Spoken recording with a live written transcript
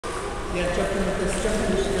Yeah, jump in with this, jump in,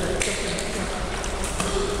 jump in, jump.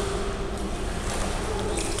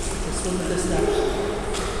 Okay, swim with this now.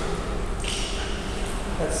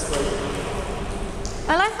 That's right.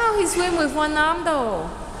 I like how he swims with one arm though.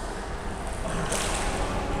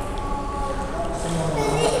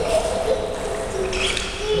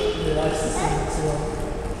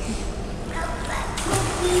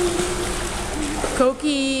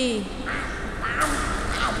 Cookie.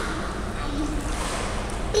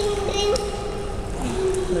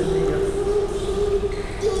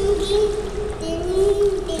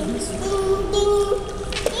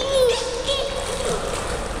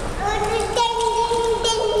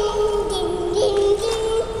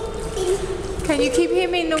 Can you keep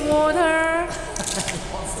him in the water?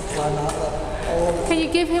 Can you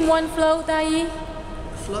give him one float, Dai?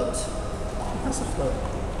 Float? That's a float.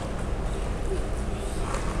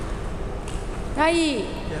 Dai,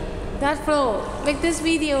 Yeah. that float. Make this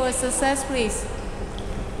video a success, please.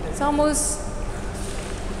 It's almost...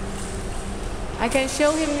 I can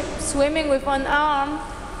show him swimming with one arm.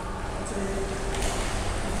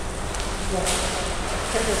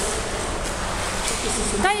 Take this.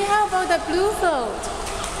 Dai, how about the blue float?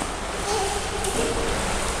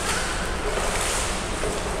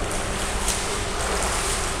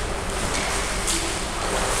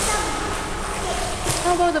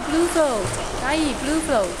 How about the blue float? Dai, blue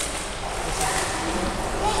float.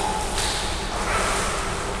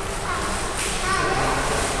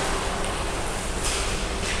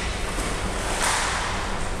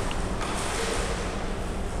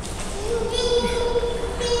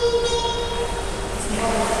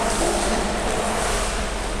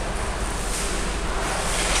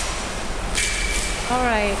 All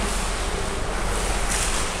right.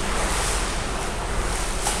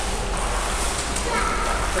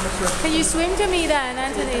 Can you swim to me then,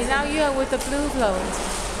 Anthony? Now you are with the blue float.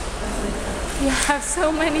 You have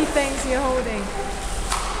so many things you're holding.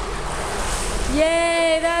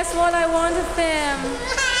 Yay, that's what I want to film.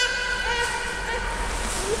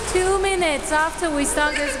 2 minutes after we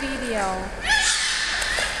start this video.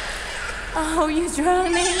 Oh, you're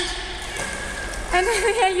drowning.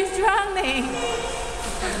 Anthony, are you drowning?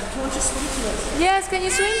 Won't you swim to us? Yes, can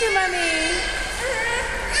you swim to mommy?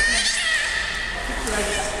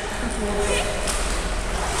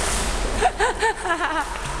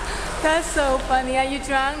 That's so funny. Are you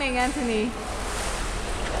drowning, Anthony?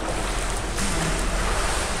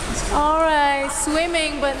 Alright,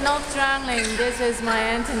 swimming but not drowning. This is my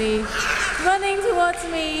Anthony running towards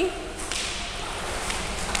me.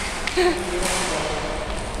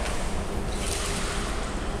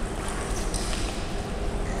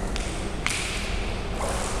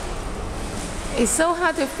 It's so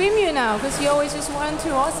hard to film you now because you always just run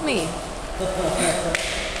towards me.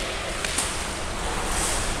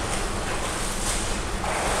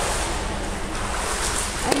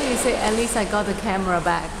 I need to say, at least I got the camera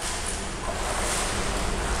back.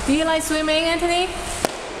 Do you like swimming, Anthony?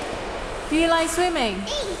 Do you like swimming?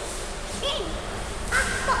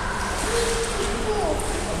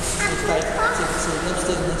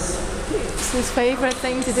 It's his favorite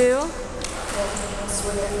thing to do.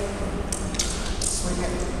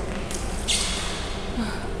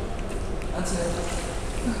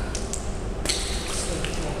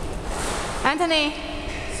 Anthony.